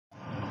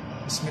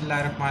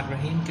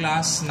Bismillahirrahmanirrahim.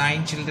 Class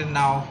 9 children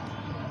now.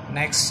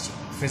 Next,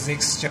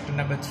 physics chapter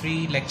number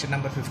 3, lecture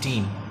number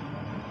 15.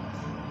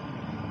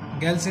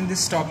 Girls, in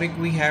this topic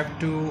we have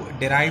to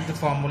derive the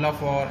formula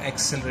for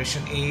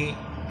acceleration A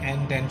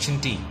and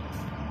tension T.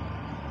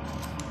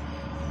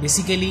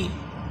 Basically,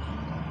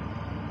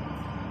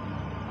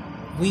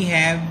 we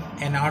have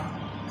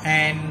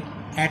an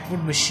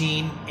Atwood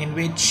machine in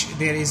which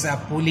there is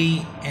a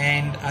pulley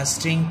and a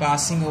string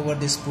passing over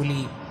this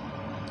pulley,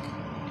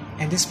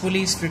 and this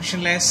pulley is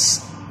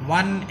frictionless.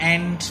 One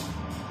end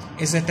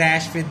is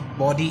attached with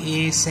body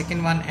A,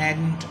 second one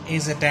end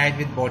is attached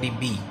with body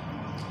B.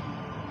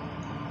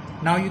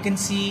 Now you can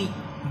see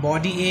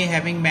body A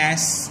having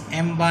mass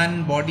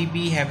m1, body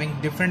B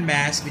having different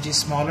mass which is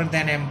smaller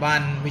than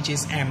m1, which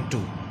is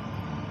m2.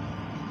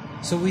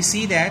 So we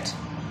see that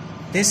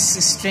this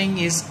string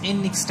is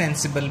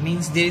inextensible,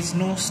 means there is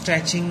no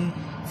stretching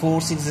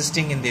force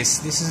existing in this.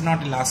 This is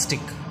not elastic,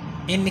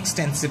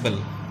 inextensible,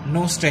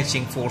 no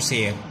stretching force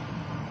here,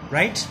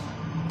 right?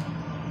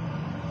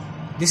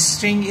 This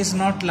string is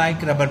not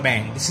like rubber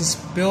band. This is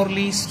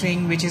purely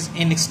string which is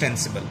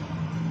inextensible.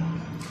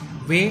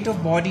 Weight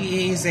of body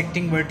A is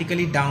acting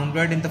vertically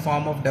downward in the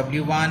form of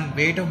W1.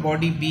 Weight of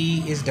body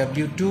B is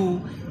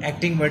W2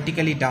 acting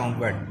vertically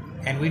downward.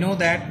 And we know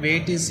that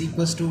weight is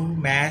equals to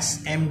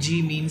mass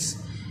mg, means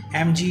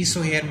mg,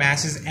 so here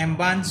mass is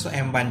m1, so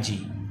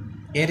m1g.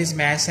 Here is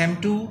mass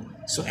m2,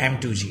 so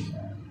m2g.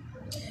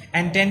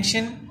 And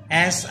tension,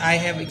 as I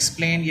have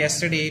explained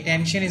yesterday,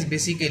 tension is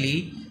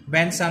basically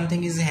when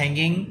something is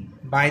hanging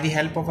by the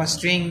help of a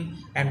string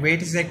and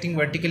weight is acting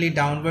vertically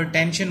downward.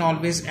 Tension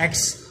always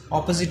acts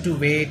opposite to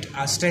weight,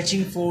 a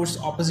stretching force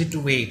opposite to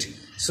weight.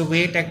 So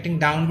weight acting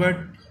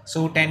downward,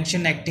 so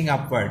tension acting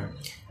upward.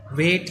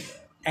 Weight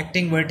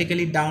acting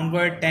vertically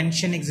downward,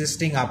 tension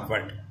existing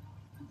upward.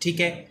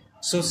 Okay?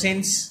 So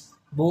since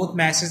both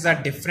masses are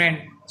different,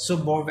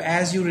 so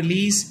as you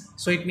release,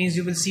 so it means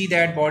you will see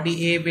that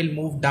body A will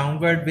move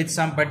downward with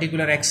some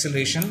particular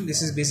acceleration.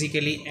 This is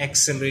basically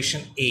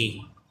acceleration A.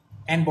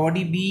 And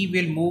body B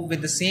will move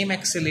with the same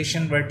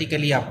acceleration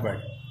vertically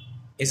upward.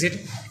 Is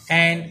it?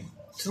 And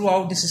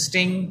throughout this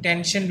string,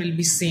 tension will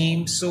be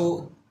same.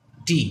 So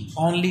T,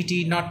 only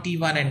T, not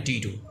T1 and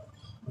T2.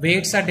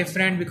 Weights are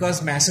different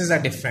because masses are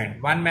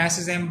different. One mass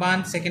is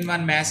m1, second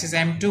one mass is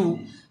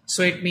m2.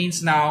 So it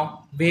means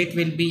now weight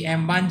will be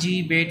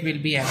m1g, weight will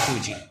be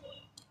m2g.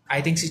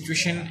 I think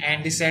situation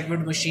and this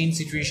Atwood machine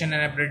situation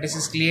and apparatus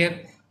is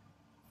clear.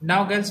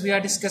 Now girls, we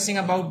are discussing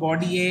about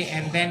body A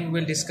and then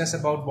we'll discuss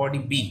about body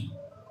B.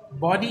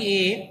 Body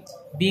A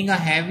being a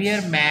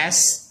heavier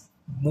mass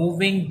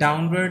moving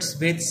downwards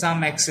with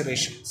some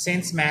acceleration.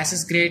 Since mass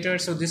is greater,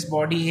 so this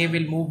body A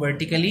will move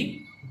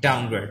vertically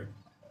downward.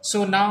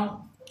 So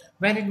now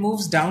when it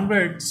moves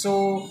downward,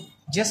 so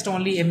just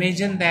only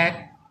imagine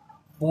that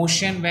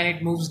motion when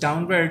it moves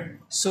downward.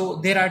 So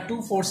there are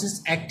two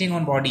forces acting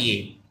on body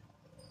A.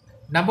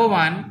 Number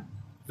one,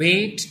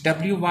 weight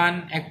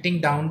W1 acting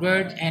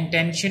downward and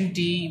tension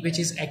T which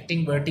is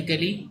acting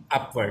vertically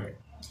upward.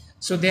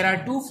 So there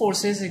are two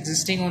forces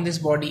existing on this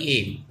body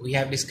A. We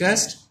have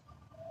discussed.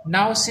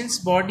 Now since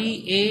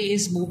body A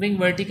is moving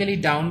vertically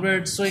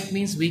downward, so it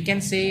means we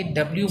can say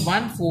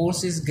W1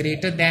 force is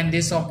greater than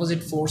this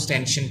opposite force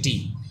tension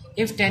T.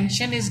 If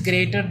tension is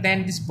greater,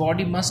 then this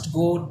body must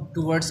go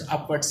towards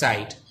upward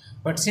side.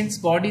 But since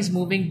body is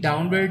moving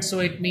downward, so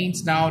it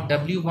means now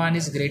W1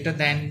 is greater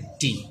than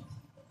T.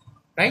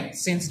 Right?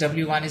 Since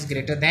W1 is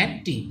greater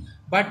than T.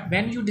 But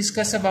when you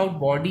discuss about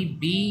body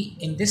B,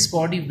 in this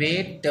body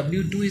weight,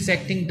 W2 is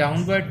acting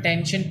downward,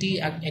 tension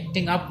T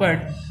acting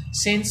upward.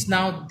 Since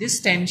now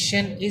this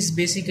tension is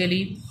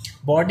basically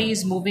body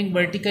is moving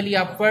vertically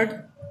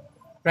upward,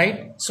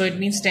 right? So it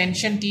means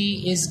tension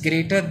T is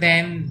greater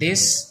than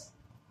this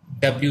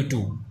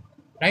W2,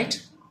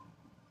 right?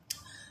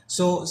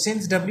 So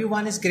since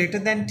W1 is greater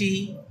than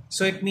T,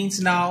 so it means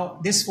now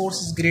this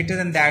force is greater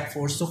than that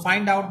force. So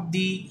find out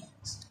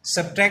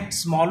subtract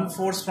small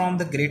force from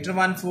the greater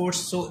one force.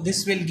 So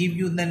this will give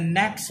you the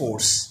net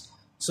force.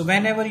 So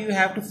whenever you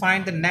have to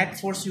find the net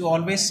force, you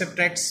always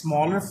subtract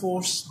smaller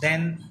force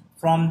than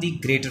from the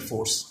greater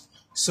force.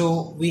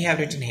 So we have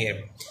written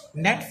here,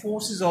 net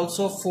force is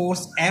also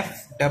force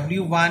F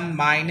W1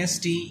 minus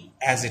T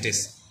as it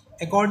is.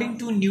 According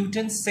to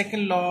Newton's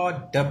second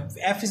law,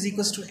 F is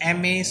equals to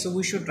ma, so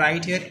we should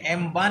write here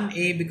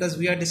m1a because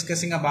we are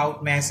discussing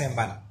about mass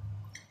m1.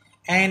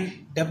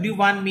 And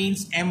w1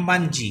 means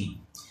m1g.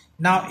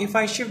 Now if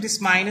I shift this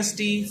minus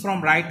t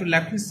from right to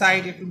left hand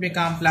side, it will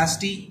become plus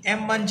t.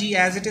 m1g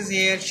as it is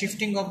here,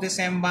 shifting of this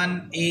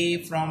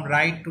m1a from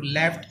right to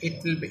left,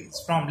 it will be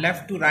from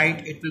left to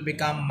right, it will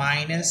become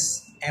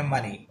minus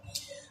m1a.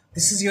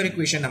 This is your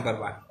equation number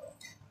 1.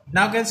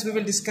 Now guys, we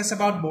will discuss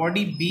about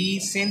body B.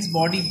 Since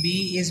body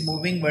B is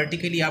moving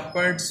vertically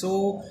upward,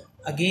 so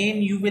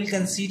again you will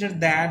consider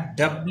that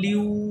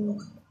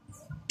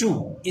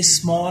W2 is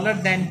smaller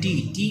than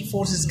T. T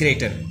force is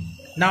greater.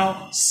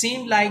 Now,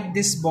 seem like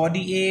this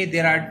body A,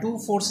 there are two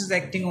forces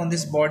acting on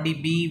this body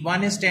B.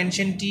 One is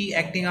tension T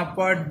acting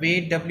upward,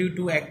 weight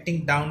W2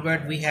 acting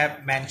downward, we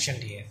have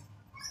mentioned here.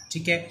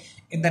 Okay.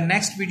 In the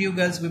next video,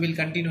 girls, we will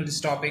continue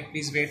this topic.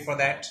 Please wait for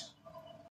that.